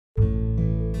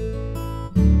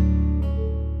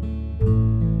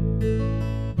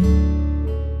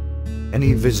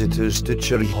many visitors to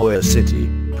Chirihoya City,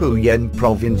 Phu Yen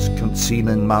Province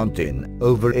Kunsinan Mountain,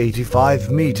 over 85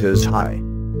 meters high.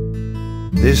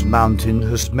 This mountain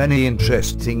has many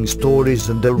interesting stories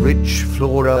and a rich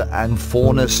flora and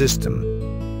fauna system.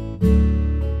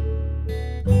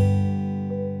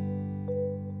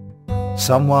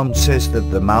 Someone says that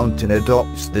the mountain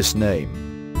adopts this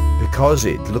name because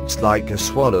it looks like a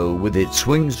swallow with its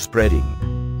wings spreading.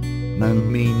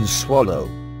 Nun means swallow.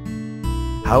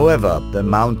 However, the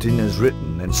mountain is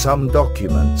written in some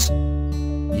documents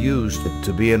used it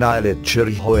to be an islet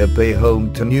Chirihoya Bay,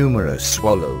 home to numerous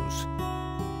swallows.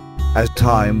 As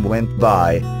time went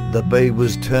by, the bay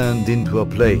was turned into a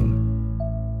plain.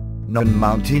 Nun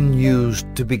Mountain used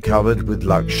to be covered with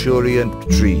luxuriant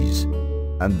trees,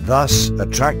 and thus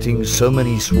attracting so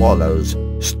many swallows,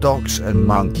 storks and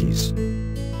monkeys.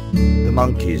 The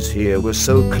monkeys here were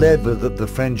so clever that the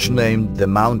French named the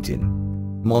mountain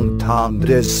Montagne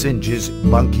des Singes,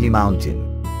 Monkey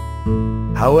Mountain.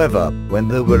 However, when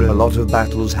there were a lot of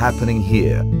battles happening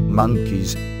here,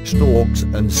 monkeys, storks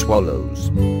and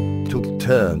swallows took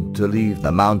turn to leave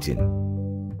the mountain.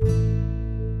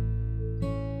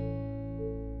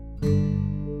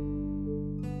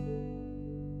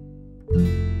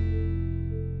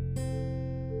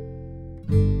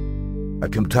 A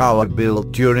camp tower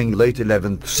built during late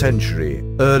 11th century,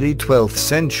 early 12th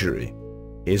century,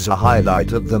 is a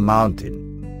highlight of the mountain.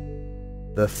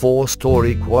 The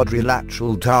 4-story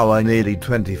quadrilateral tower, nearly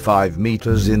 25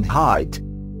 meters in height,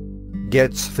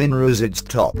 gets thinner as its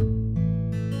top.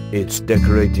 Its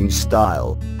decorating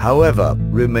style, however,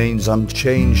 remains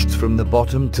unchanged from the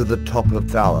bottom to the top of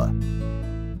the tower.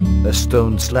 A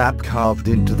stone slab carved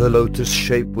into the lotus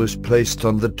shape was placed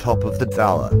on the top of the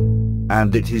tower,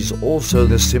 and it is also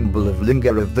the symbol of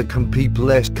Lingga of the Khmer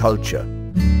people's culture.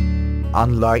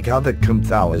 Unlike other camp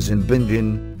towers in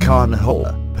Bindin,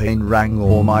 Karnhoa, Pain Rang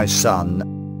or My Son,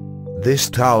 this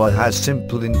tower has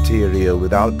simple interior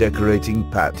without decorating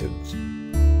patterns.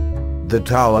 The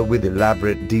tower with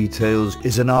elaborate details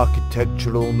is an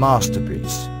architectural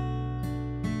masterpiece.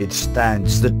 It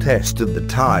stands the test of the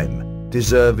time,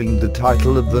 deserving the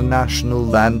title of the National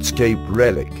Landscape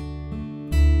Relic.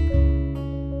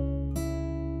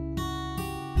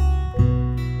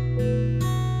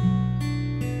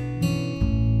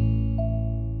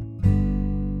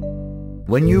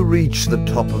 When you reach the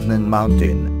top of Nan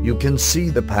Mountain, you can see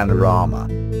the panorama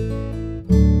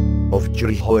of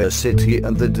Chirihoya City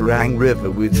and the Darang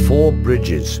River with 4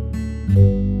 bridges.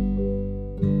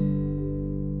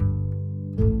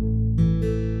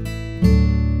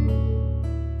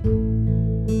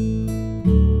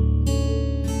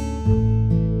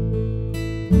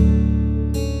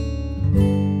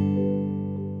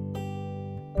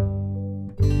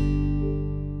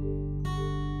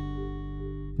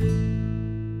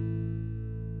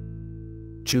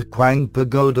 Chukwang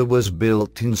Pagoda was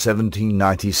built in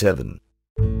 1797.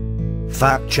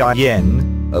 Phu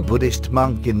Yen, a Buddhist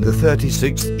monk in the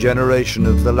 36th generation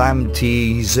of the Lam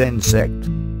Te Zen sect,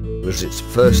 was its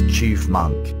first chief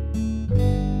monk.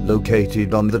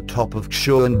 Located on the top of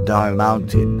Chuan Dai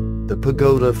Mountain, the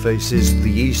pagoda faces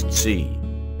the East Sea,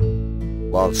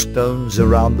 while stones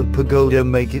around the pagoda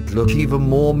make it look even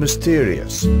more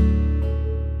mysterious.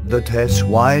 The Tes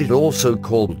White, also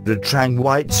called the Trang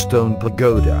White Stone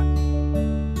Pagoda.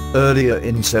 Earlier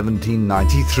in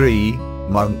 1793,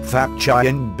 monk Phu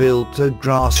Yen built a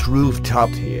grass roofed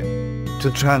hut here,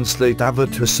 to translate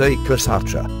Avatar Seka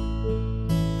Sutra.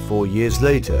 4 years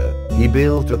later, he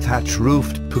built a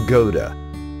thatch-roofed pagoda.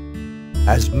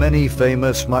 As many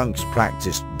famous monks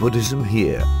practiced Buddhism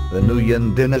here, the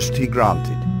Nguyen dynasty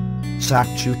granted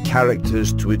Sakchu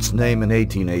characters to its name in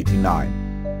 1889.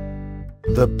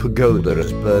 The pagoda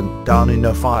was burnt down in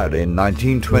a fire in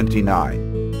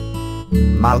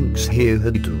 1929. Monks here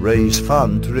had to raise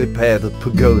funds to repair the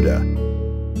pagoda.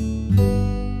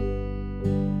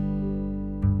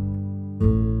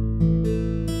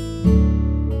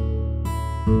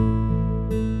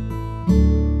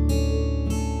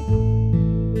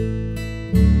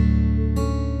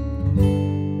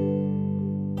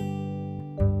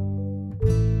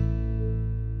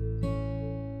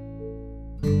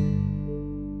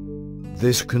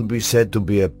 This can be said to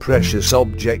be a precious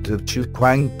object of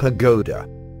Chukwang Pagoda.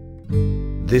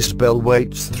 This bell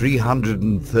weighs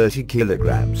 330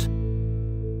 kilograms.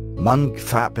 Monk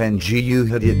Phu Ngu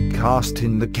had it cast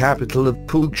in the capital of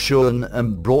Pugshuan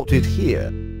and brought it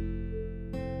here.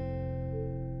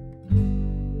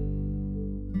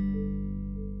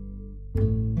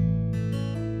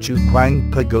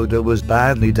 Chukwang Pagoda was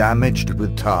badly damaged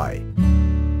with Thai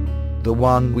The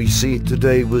one we see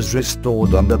today was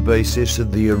restored on the basis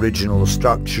of the original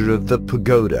structure of the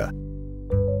pagoda.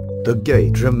 The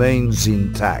gate remains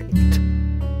intact.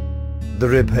 The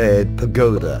repaired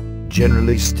pagoda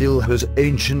generally still has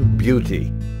ancient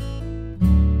beauty.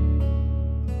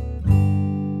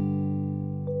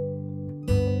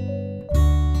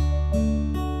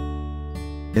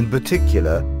 In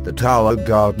particular, the tower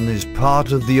garden is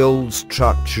part of the old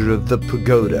structure of the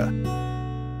pagoda.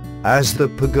 As the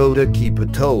pagoda keeper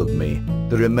told me,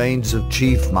 the remains of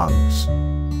chief monks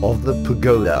of the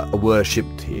pagoda are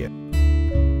worshipped here.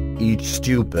 Each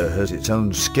stupa has its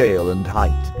own scale and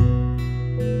height.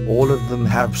 All of them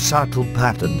have subtle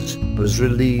patterns,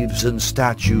 bas-reliefs and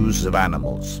statues of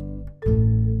animals.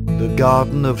 The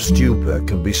garden of stupa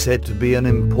can be said to be an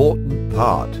important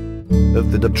part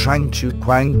of the Trang Chu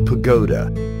Quang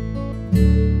Pagoda.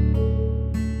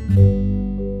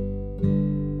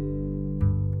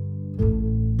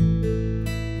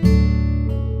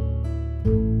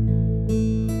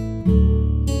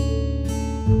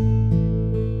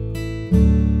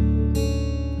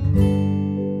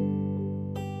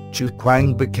 Chu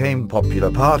Quang became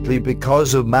popular partly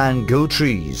because of mango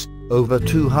trees, over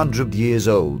 200 years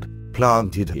old,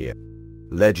 planted here.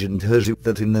 Legend has it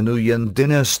that in the Nguyen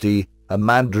dynasty, a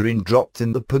mandarin dropped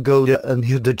in the pagoda and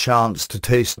had a chance to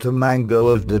taste a mango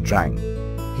of the Trang.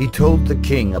 He told the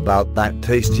king about that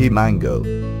tasty mango.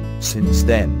 Since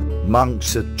then,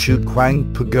 monks at Chu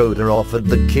Quang Pagoda offered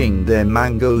the king their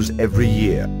mangoes every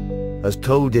year. As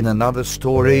told in another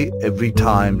story, every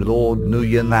time Lord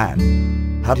Nguyen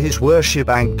An had his worship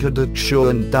anchored at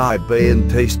Chuan Dai Bay and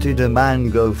tasted a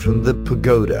mango from the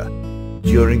pagoda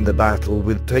during the battle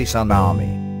with Tay Sun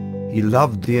army. He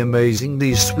loved the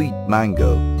amazingly sweet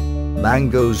mango.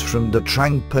 Mangoes from the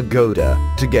Trang Pagoda,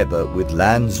 together with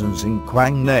Lanzan's in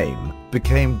Quang name,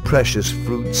 became precious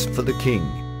fruits for the king.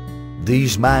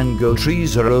 These mango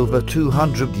trees are over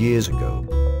 200 years ago.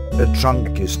 The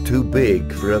trunk is too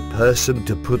big for a person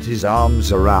to put his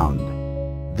arms around.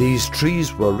 These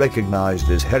trees were recognized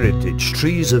as heritage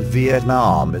trees of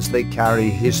Vietnam as they carry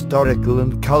historical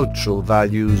and cultural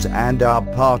values and are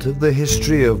part of the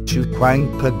history of Chu Quang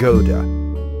Pagoda.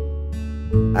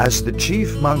 As the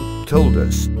chief monk told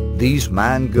us, these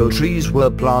mango trees were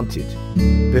planted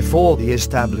before the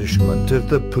establishment of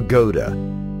the pagoda.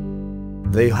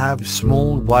 They have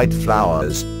small white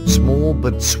flowers, small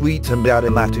but sweet and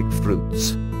aromatic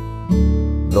fruits.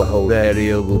 The whole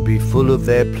area will be full of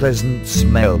their pleasant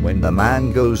smell when the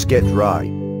mangoes get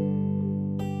ripe.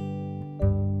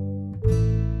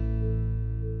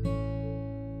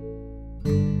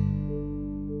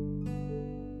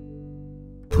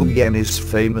 Phu Yen is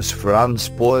famous for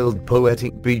unspoiled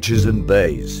poetic beaches and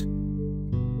bays.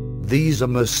 These are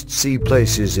must-see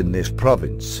places in this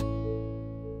province.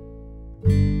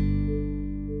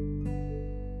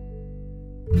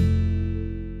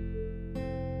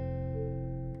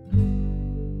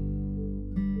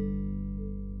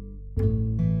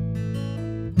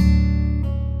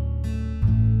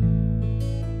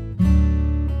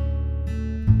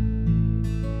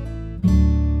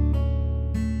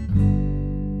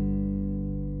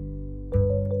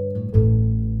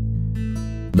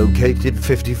 Located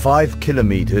 55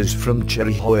 kilometers from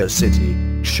Cherry Hoa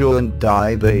City, Chuan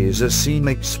Dai Bay is a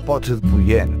scenic spot of Phu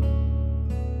Yen.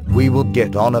 We will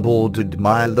get on aboard to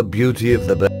admire the beauty of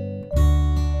the bay.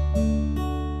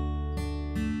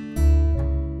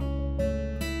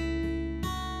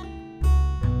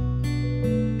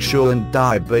 Chuan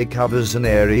Dai Bay covers an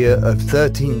area of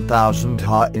 13,000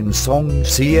 ha in Song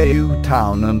Siau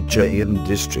Town and Jayan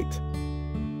District.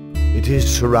 It is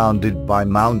surrounded by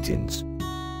mountains.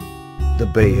 The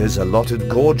bay has a lot of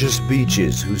gorgeous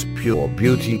beaches whose pure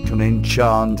beauty can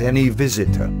enchant any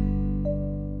visitor.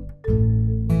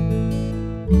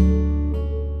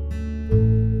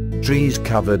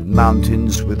 Trees-covered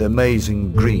mountains with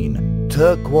amazing green,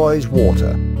 turquoise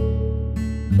water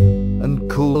and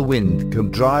cool wind can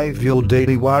drive your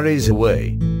daily worries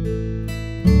away.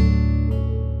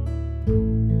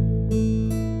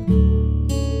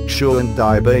 Chuan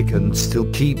Dai Bay can still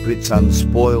keep its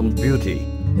unspoiled beauty.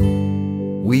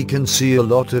 We can see a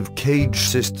lot of cage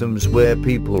systems where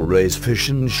people raise fish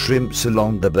and shrimps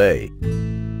along the bay.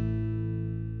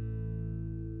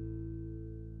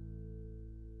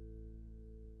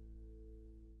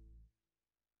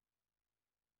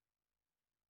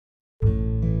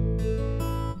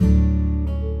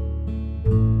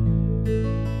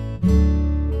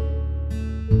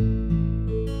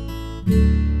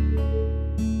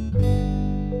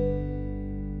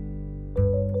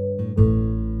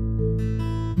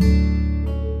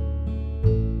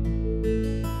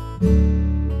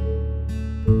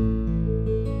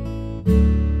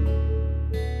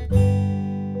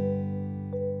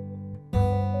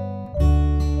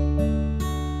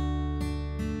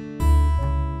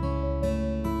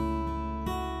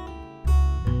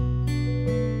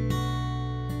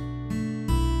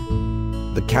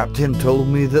 The captain told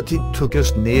me that it took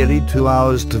us nearly 2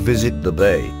 hours to visit the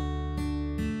bay.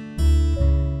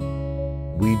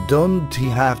 We don't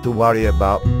have to worry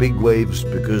about big waves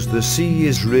because the sea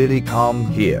is really calm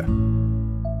here.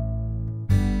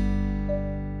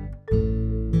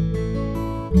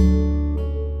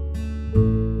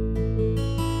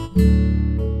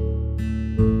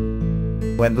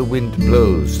 When the wind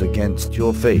blows against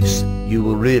your face, you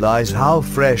will realize how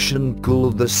fresh and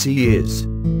cool the sea is.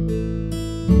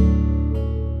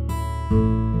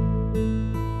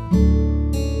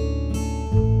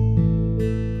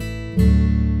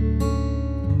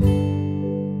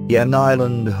 Yen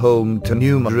Island, home to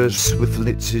numerous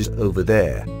swiftlets, is over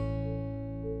there.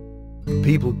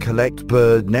 People collect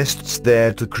bird nests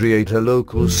there to create a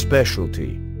local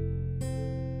specialty.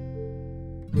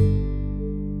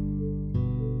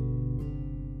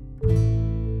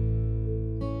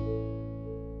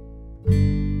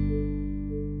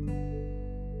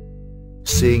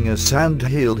 Seeing a sand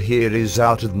hill here is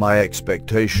out of my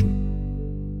expectation.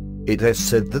 It is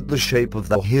said that the shape of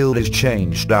the hill is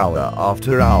changed hour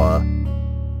after hour,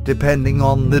 depending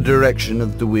on the direction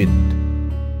of the wind.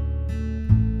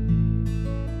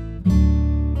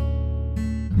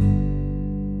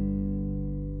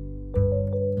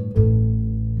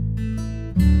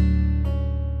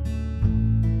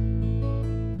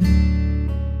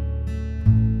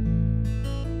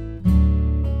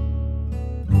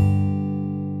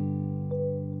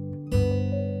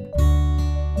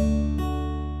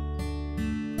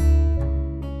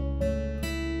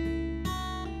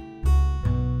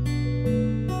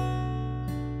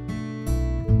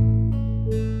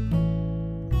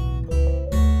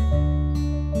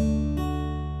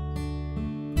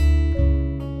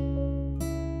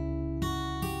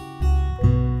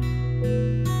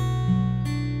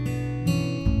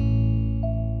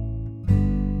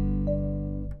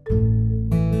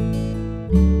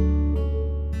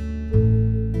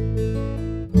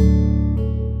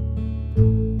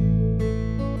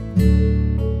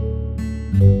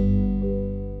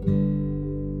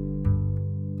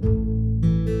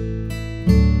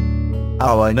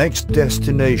 Our next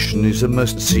destination is a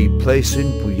must-see place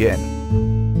in Phu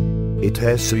Yen. It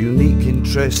has a unique,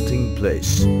 interesting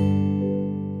place.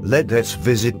 Let us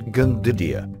visit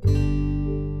Gundidia.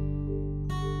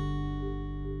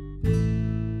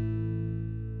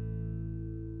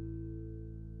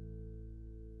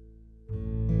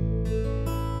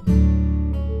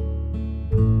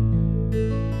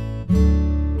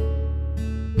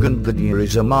 Gundidia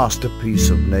is a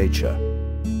masterpiece of nature.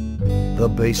 The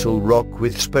basal rock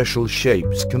with special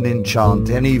shapes can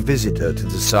enchant any visitor to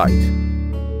the site.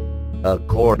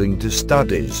 According to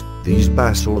studies, these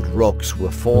basalt rocks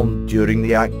were formed during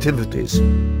the activities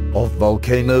of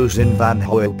volcanoes in Van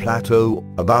Hoel Plateau,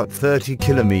 about 30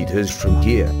 kilometers from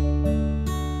here.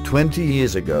 20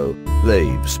 years ago,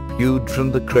 laves spewed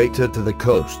from the crater to the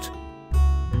coast.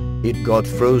 It got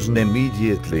frozen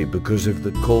immediately because of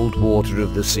the cold water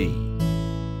of the sea.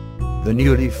 The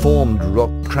newly formed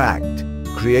rock cracked,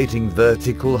 creating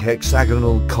vertical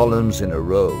hexagonal columns in a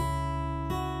row.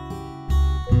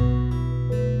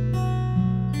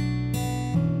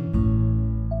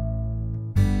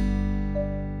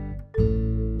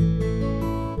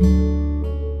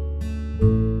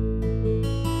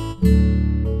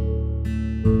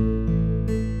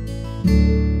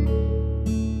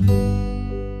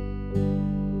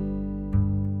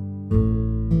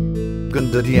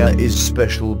 Gundidia is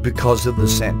special because of the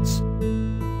sense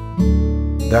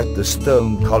that the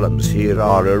stone columns here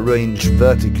are arranged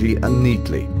vertically and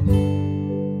neatly.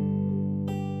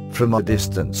 From a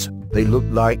distance, they look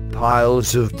like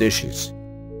piles of dishes.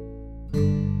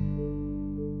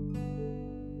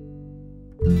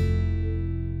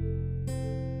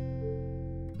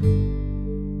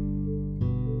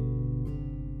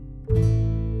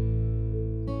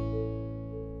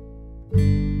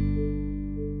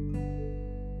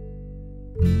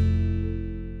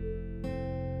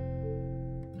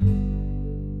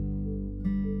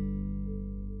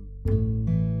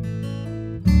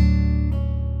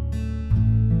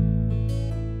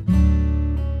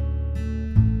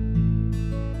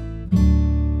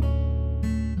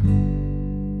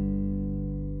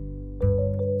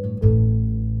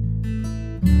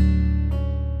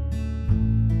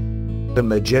 The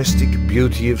majestic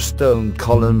beauty of stone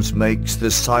columns makes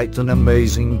the site an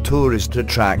amazing tourist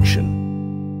attraction.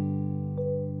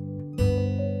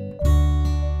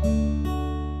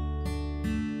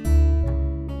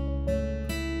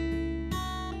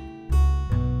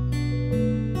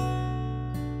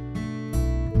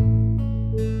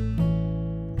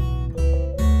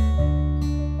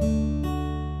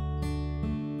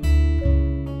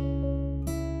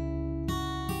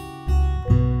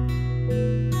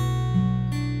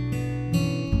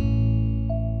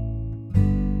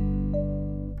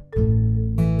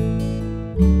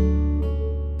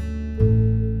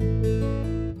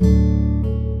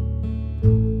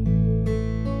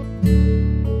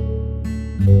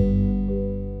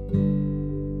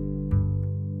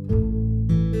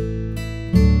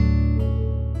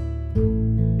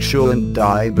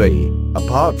 Dai Bay,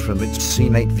 apart from its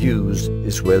scenic views,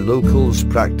 is where locals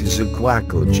practice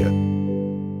aquaculture.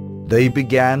 They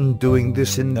began doing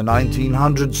this in the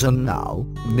 1900s and now,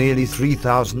 nearly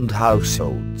 3,000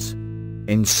 households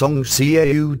in Song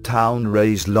Siau town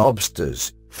raise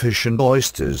lobsters, fish and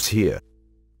oysters here.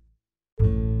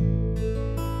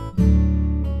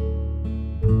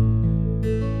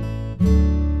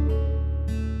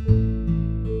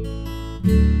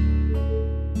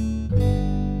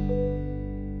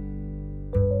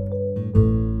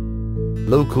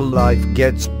 Local life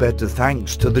gets better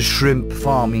thanks to the shrimp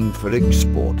farming for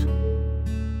export.